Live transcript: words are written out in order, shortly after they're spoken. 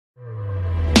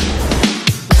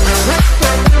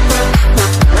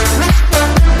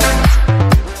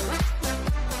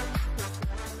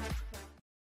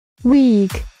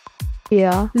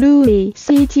Louis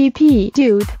CTP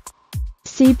Dude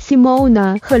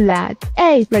Simona Halep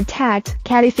A ratat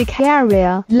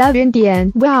calificarea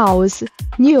 11 Wells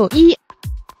New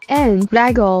and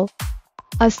regulă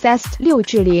acest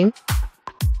 6-0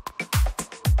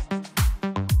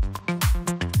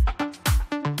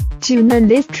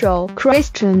 Giornalistro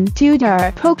Christian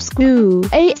Tutor Pope School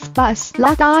A Spus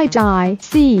Ladai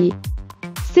C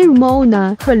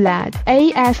Simona Halep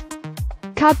AF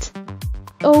Cut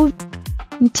O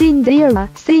Tindera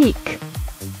Seek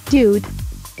Dude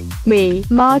Me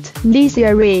Mot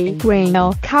Liseri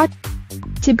Grail Cut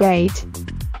Tibet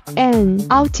and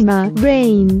Ultima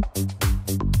Rain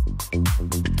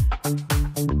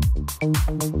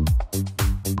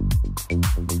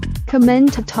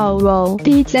Commentator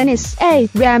D Dennis A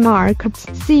Remarks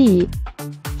C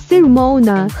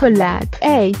Simona Halep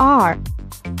A R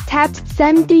Tapped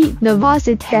 70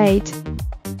 Novositate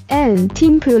and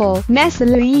Timpulo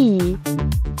Mesli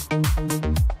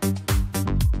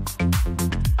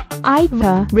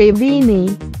Iva Ravini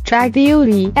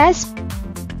Draguli S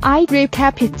I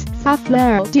Recapit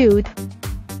Safler Dude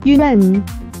UN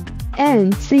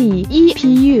and C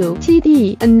EPU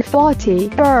TD and 40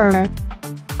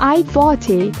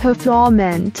 I-40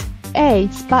 Performant A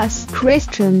Spus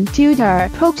Christian Tutor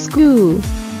Pope School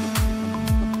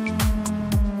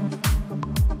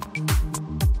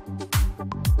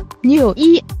New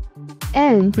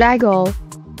and regulă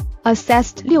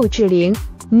acest 6-0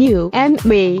 New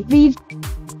MV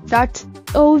Dot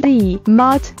OV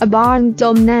Mod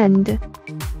Abandoned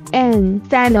and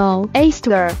Final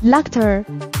Aster Luctor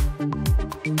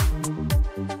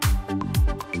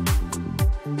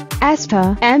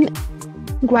Asta M.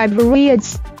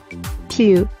 Gregorius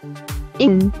Q.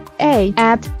 In A.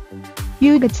 Apt.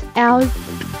 Ugat L.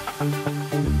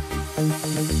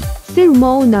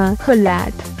 Simona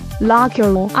Halep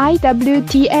Local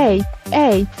IWTA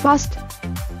A. Fast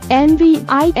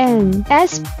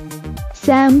NVINS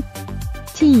Sam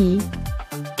T.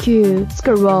 Q.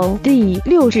 Scroll D.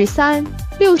 6-3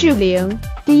 6-0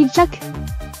 D. Jack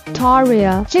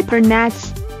Toria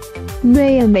Jipernats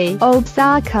Naomi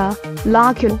Osaka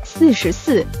Local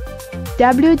 44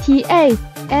 WTA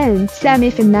and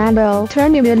Semifinal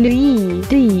Tournament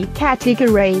D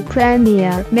Category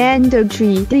Premier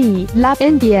Mandatory D Love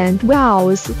Indian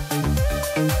Wells